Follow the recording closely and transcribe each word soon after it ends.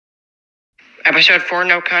Episode 4,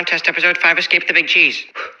 no contest. Episode 5, escape the big cheese.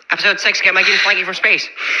 Episode 6, get Mikey and Flanky from space.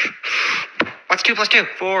 What's 2 plus 2?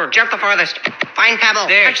 4. Jump the farthest. Find Pebble.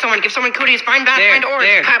 There. Catch someone, give someone cooties, find Bat, There, find Orange.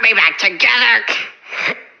 there. Put me back together.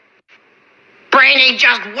 Brainy,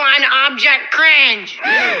 just one object cringe.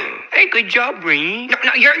 Hey, good job, Brainy.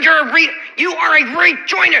 No, you are a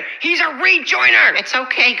rejoiner. He's a rejoiner. It's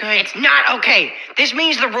okay, good. It's not okay. This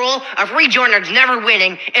means the rule of rejoiners never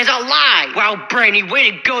winning is a lie. Wow, Brainy, way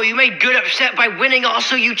to go. You made Good upset by winning,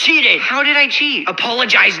 also you cheated. How did I cheat?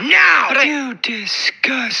 Apologize now. But You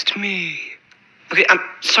disgust me. Okay, I'm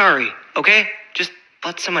sorry, okay? Just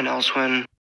let someone else win.